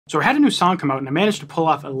So I had a new song come out and I managed to pull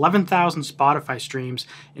off 11,000 Spotify streams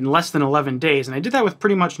in less than 11 days. And I did that with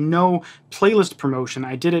pretty much no playlist promotion.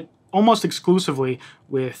 I did it almost exclusively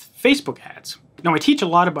with Facebook ads. Now, I teach a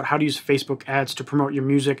lot about how to use Facebook ads to promote your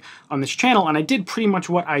music on this channel, and I did pretty much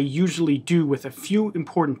what I usually do with a few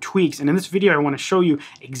important tweaks. And in this video, I want to show you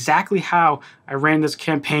exactly how I ran this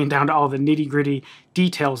campaign down to all the nitty-gritty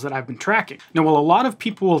details that I've been tracking. Now, while a lot of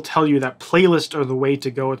people will tell you that playlists are the way to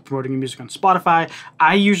go with promoting your music on Spotify,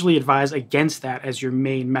 I usually advise against that as your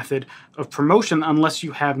main method of promotion unless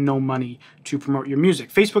you have no money to promote your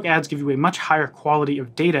music. Facebook ads give you a much higher quality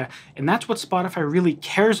of data, and that's what Spotify really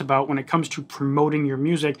cares about when it comes to promoting your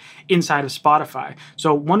music inside of Spotify.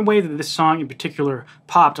 So one way that this song in particular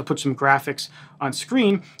popped, I'll put some graphics on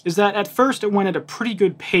screen, is that at first it went at a pretty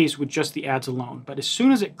good pace with just the ads alone. But as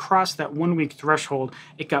soon as it crossed that 1 week threshold,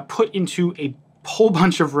 it got put into a whole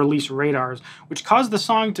bunch of release radars, which caused the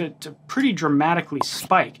song to pretty dramatically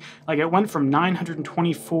spike. Like, it went from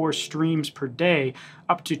 924 streams per day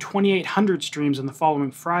up to 2,800 streams on the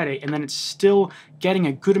following Friday, and then it's still getting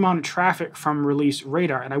a good amount of traffic from release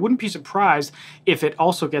radar. And I wouldn't be surprised if it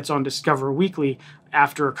also gets on Discover Weekly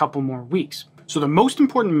after a couple more weeks. So the most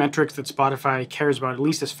important metrics that Spotify cares about, at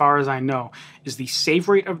least as far as I know, is the save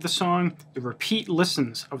rate of the song, the repeat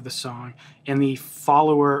listens of the song, and the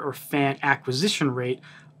follower or fan acquisition rate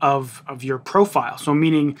of your profile. So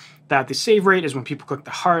meaning that the save rate is when people click the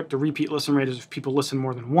heart, the repeat listen rate is if people listen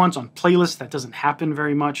more than once. On playlists, that doesn't happen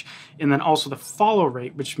very much. And then also the follow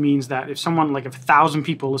rate, which means that if someone, like if 1,000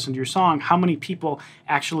 people listen to your song, how many people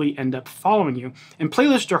actually end up following you? And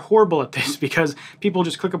playlists are horrible at this because people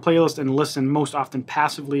just click a playlist and listen most often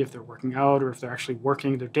passively if they're working out or if they're actually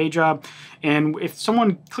working their day job. And if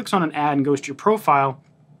someone clicks on an ad and goes to your profile,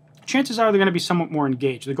 chances are they're going to be somewhat more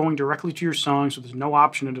engaged. They're going directly to your song, so there's no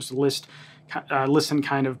option to just listen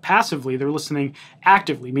kind of passively. They're listening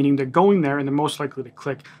actively, meaning they're going there and they're most likely to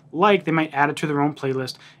click like. They might add it to their own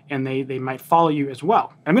playlist, and they might follow you as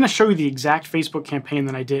well. I'm going to show you the exact Facebook campaign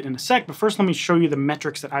that I did in a sec, but first let me show you the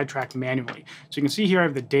metrics that I tracked manually. So you can see here I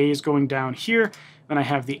have the days going down here, then I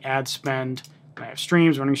have the ad spend, I have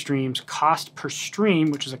streams, running streams, cost per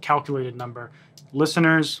stream, which is a calculated number,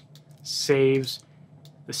 listeners, saves.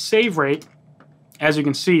 The save rate, as you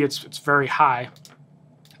can see, it's very high.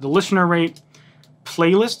 The listener rate,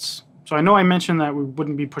 playlists. So I know I mentioned that we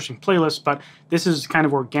wouldn't be pushing playlists, but this is kind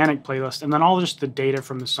of organic playlist. And then all just the data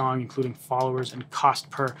from the song, including followers and cost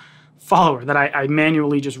per follower, that I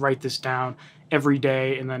manually just write this down every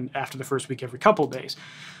day, and then after the first week, every couple of days.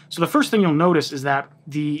 So the first thing you'll notice is that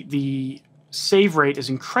the save rate is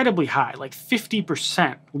incredibly high, like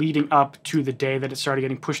 50% leading up to the day that it started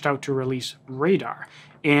getting pushed out to release radar.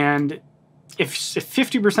 And if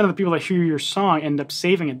 50% of the people that hear your song end up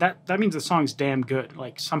saving it, that means the song's damn good.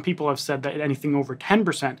 Like, some people have said that anything over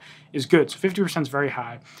 10% is good. So 50% is very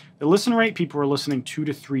high. The listen rate, people are listening 2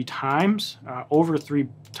 to 3 times, over 3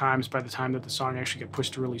 times by the time that the song actually gets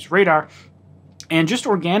pushed to release radar. And just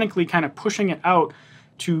organically kind of pushing it out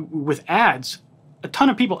with ads, a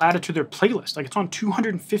ton of people add it to their playlist. Like, it's on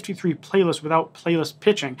 253 playlists without playlist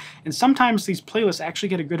pitching. And sometimes these playlists actually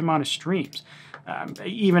get a good amount of streams,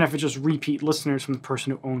 even if it's just repeat listeners from the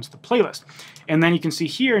person who owns the playlist. And then you can see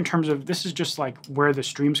here in terms of, this is just like where the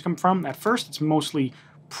streams come from. At first, it's mostly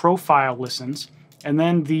profile listens. And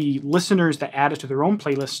then the listeners that add it to their own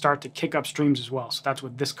playlist start to kick up streams as well. So that's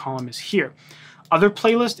what this column is here. Other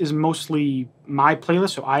playlist is mostly my playlist,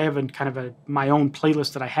 so I have my own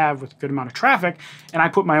playlist that I have with a good amount of traffic, and I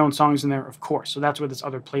put my own songs in there, of course. So that's what this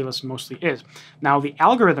other playlist mostly is. Now, the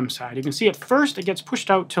algorithm side, you can see at first it gets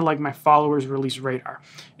pushed out to like my followers' release radar,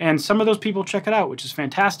 and some of those people check it out, which is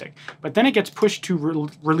fantastic. But then it gets pushed to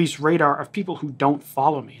release radar of people who don't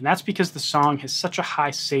follow me, and that's because the song has such a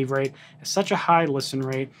high save rate, has such a high listen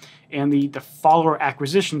rate, and the follower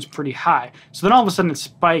acquisition is pretty high. So then all of a sudden it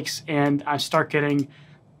spikes, and I start getting,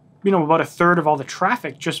 about a third of all the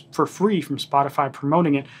traffic just for free from Spotify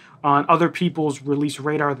promoting it on other people's release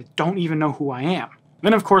radar that don't even know who I am.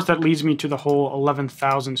 Then, of course, that leads me to the whole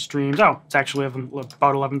 11,000 streams. Oh, it's actually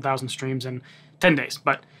about 11,000 streams in 10 days.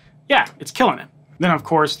 But yeah, it's killing it. Then, of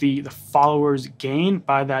course, the followers gain.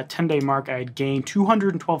 By that 10-day mark, I had gained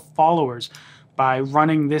 212 followers by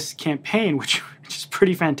running this campaign, which is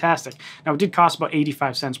pretty fantastic. Now, it did cost about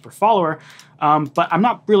 85 cents per follower, but I'm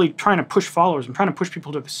not really trying to push followers. I'm trying to push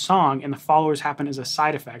people to the song, and the followers happen as a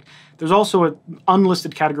side effect. There's also an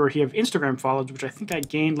unlisted category here of Instagram followers, which I think I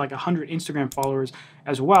gained like 100 Instagram followers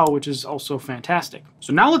as well, which is also fantastic.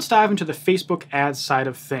 So now let's dive into the Facebook ads side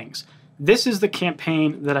of things. this is the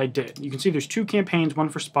campaign that I did. You can see there's two campaigns, one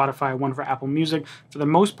for Spotify, one for Apple Music. For the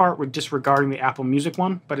most part, we're disregarding the Apple Music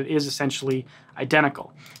one, but it is essentially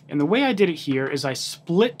identical. And the way I did it here is I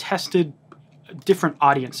split tested different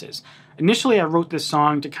audiences. Initially, I wrote this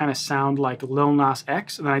song to kind of sound like Lil Nas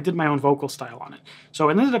X, and then I did my own vocal style on it. So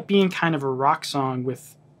it ended up being kind of a rock song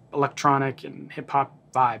with electronic and hip-hop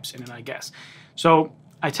vibes in it, I guess. So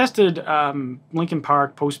I tested Linkin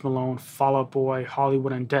Park, Post Malone, Fall Out Boy,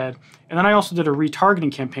 Hollywood Undead, and then I also did a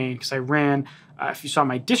retargeting campaign because I ran, if you saw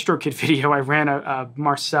my DistroKid video, I ran a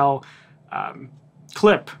Marcel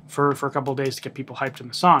clip for a couple of days to get people hyped in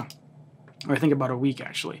the song, or I think about a week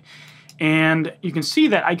actually. And you can see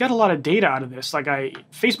that I got a lot of data out of this. Like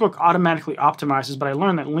Facebook automatically optimizes, but I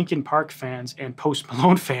learned that Linkin Park fans and Post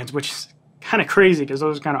Malone fans, which is kind of crazy because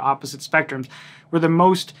those are kind of opposite spectrums, were the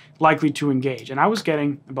most likely to engage. And I was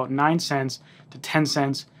getting about 9 cents to 10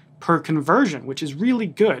 cents per conversion, which is really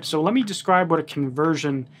good. So let me describe what a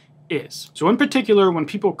conversion is. So in particular, when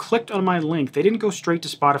people clicked on my link, they didn't go straight to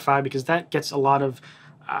Spotify because that gets a lot of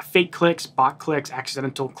fake clicks, bot clicks,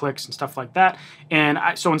 accidental clicks, and stuff like that. And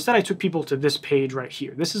so instead I took people to this page right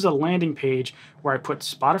here. This is a landing page where I put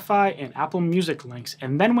Spotify and Apple Music links,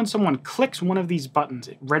 and then when someone clicks one of these buttons,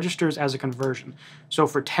 it registers as a conversion. So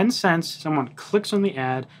for 10 cents, someone clicks on the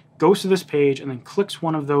ad, goes to this page, and then clicks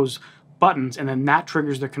one of those buttons, and then that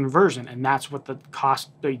triggers the conversion, and that's what the cost,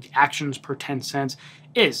 the actions per 10 cents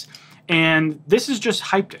is. And this is just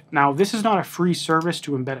hyped it. Now, this is not a free service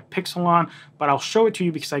to embed a pixel on, but I'll show it to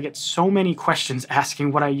you because I get so many questions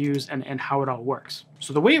asking what I use and how it all works.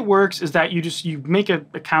 So the way it works is that you make an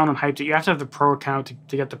account on Hyped It. You have to have the pro account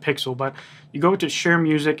to get the pixel, but you go to Share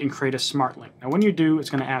Music and create a smart link. Now, when you do, it's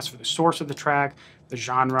going to ask for the source of the track, the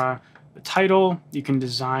genre, the title. You can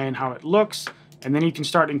design how it looks, and then you can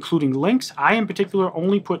start including links. I, in particular,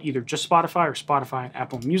 only put either just Spotify or Spotify and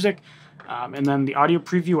Apple Music. And then the audio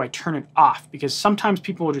preview, I turn it off because sometimes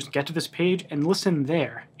people will just get to this page and listen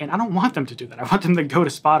there. And I don't want them to do that. I want them to go to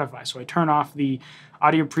Spotify. So I turn off the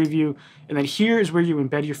audio preview. And then here is where you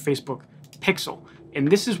embed your Facebook pixel. And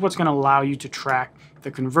this is what's going to allow you to track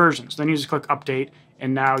the conversions. Then you just click update,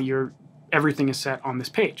 and now everything is set on this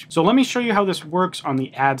page. So let me show you how this works on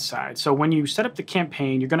the ad side. So when you set up the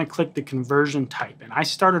campaign, you're going to click the conversion type. And I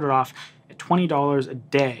started it off at $20 a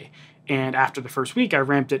day. And after the first week, I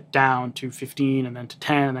ramped it down to 15 and then to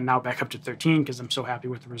 10 and then now back up to 13 because I'm so happy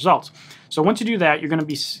with the results. So once you do that, you're going to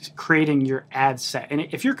be creating your ad set. And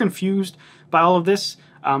if you're confused by all of this,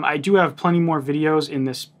 I do have plenty more videos in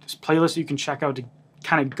this playlist that you can check out to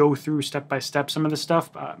kind of go through step by step some of this stuff.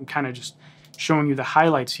 I'm kind of just showing you the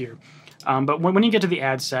highlights here. But when you get to the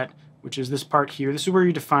ad set, which is this part here, this is where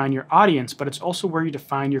you define your audience, but it's also where you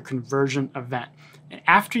define your conversion event. And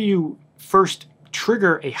after you first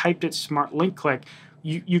trigger a Hyped It smart link click,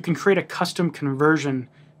 you can create a custom conversion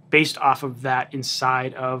based off of that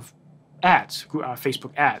inside of ads,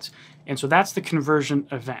 Facebook ads. And so that's the conversion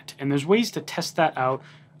event. And there's ways to test that out.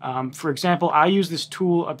 For example, I use this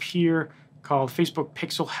tool up here called Facebook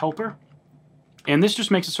Pixel Helper. And this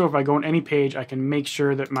just makes it so if I go on any page, I can make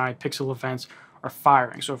sure that my pixel events are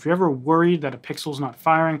firing. So if you're ever worried that a pixel is not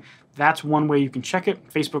firing, that's one way you can check it.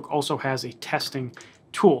 Facebook also has a testing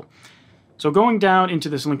tool. So going down into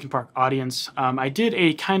this Linkin Park audience, I did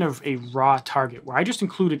a kind of a raw target where I just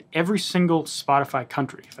included every single Spotify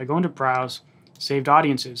country. If I go into Browse, Saved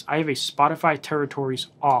Audiences, I have a Spotify Territories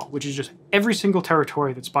All, which is just every single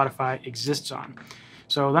territory that Spotify exists on.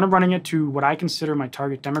 So then I'm running it to what I consider my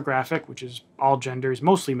target demographic, which is all genders,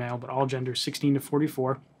 mostly male, but all genders 16 to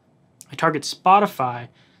 44. I target Spotify,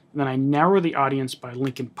 and then I narrow the audience by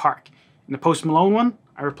Linkin Park. In the Post Malone one,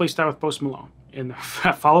 I replaced that with Post Malone. In the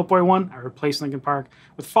Fall Out Boy one, I replaced Linkin Park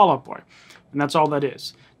with Fall Out Boy. And that's all that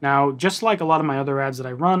is. Now, just like a lot of my other ads that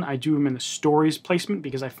I run, I do them in the stories placement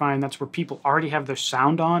because I find that's where people already have their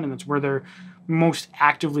sound on, and that's where they're most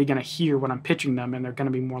actively going to hear what I'm pitching them, and they're going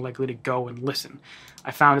to be more likely to go and listen.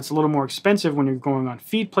 I found it's a little more expensive when you're going on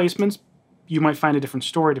feed placements. You might find a different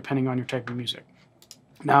story depending on your type of music.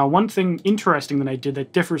 Now, one thing interesting that I did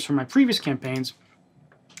that differs from my previous campaigns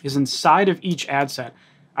is inside of each ad set,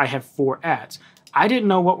 I have 4 ads. I didn't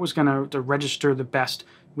know what was going to register the best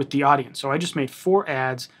with the audience, so I just made 4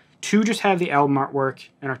 ads. 2 just have the album artwork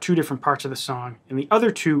and are 2 different parts of the song, and the other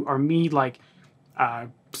 2 are me like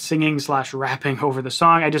singing / rapping over the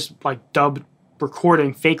song. I just like dubbed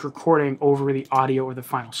recording, fake recording over the audio or the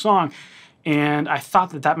final song, and I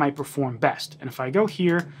thought that might perform best. And if I go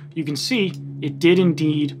here, you can see it did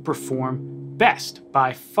indeed perform best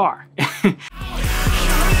by far.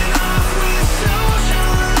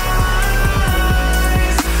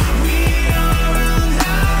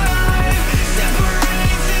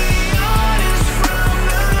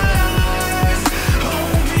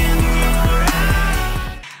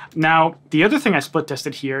 Now, the other thing I split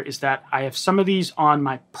tested here is that I have some of these on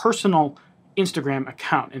my personal Instagram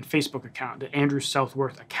account and Facebook account, the Andrew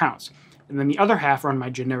Southworth accounts. And then the other half are on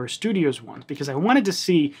my Genera Studios ones, because I wanted to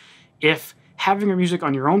see if having your music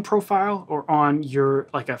on your own profile or on your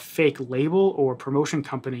like a fake label or promotion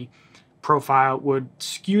company profile would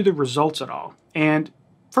skew the results at all. And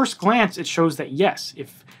first glance, it shows that yes,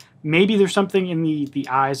 if maybe there's something in the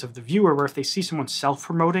eyes of the viewer where if they see someone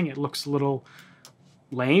self-promoting, it looks a little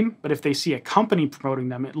lame, but if they see a company promoting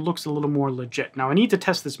them, it looks a little more legit. Now, I need to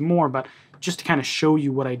test this more, but just to kind of show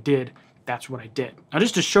you what I did, that's what I did. Now,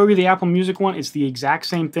 just to show you the Apple Music one, it's the exact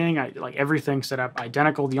same thing. Like everything set up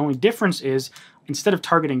identical. The only difference is instead of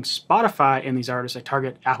targeting Spotify and these artists, I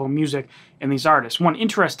target Apple Music and these artists. One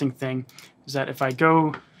interesting thing is that if I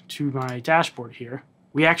go to my dashboard here,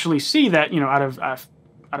 we actually see that, you know, out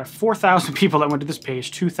of 4,000 people that went to this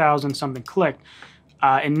page, 2,000 something clicked,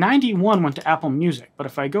 and 91 went to Apple Music. But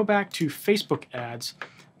if I go back to Facebook ads,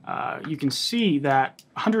 you can see that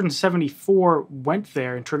 174 went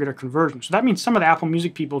there and triggered a conversion. So that means some of the Apple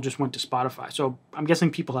Music people just went to Spotify. So I'm guessing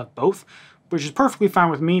people have both, which is perfectly fine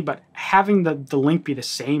with me, but having the link be the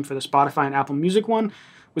same for the Spotify and Apple Music one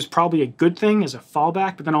was probably a good thing as a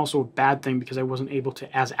fallback, but then also a bad thing because I wasn't able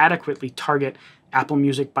to as adequately target Apple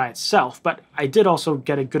Music by itself. But I did also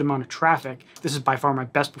get a good amount of traffic. This is by far my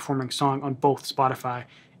best performing song on both Spotify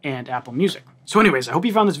and Apple Music. So anyways, I hope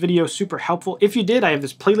you found this video super helpful. If you did, I have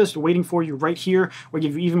this playlist waiting for you right here where I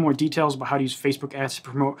give you even more details about how to use Facebook ads to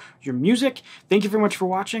promote your music. Thank you very much for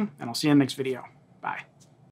watching, and I'll see you in the next video.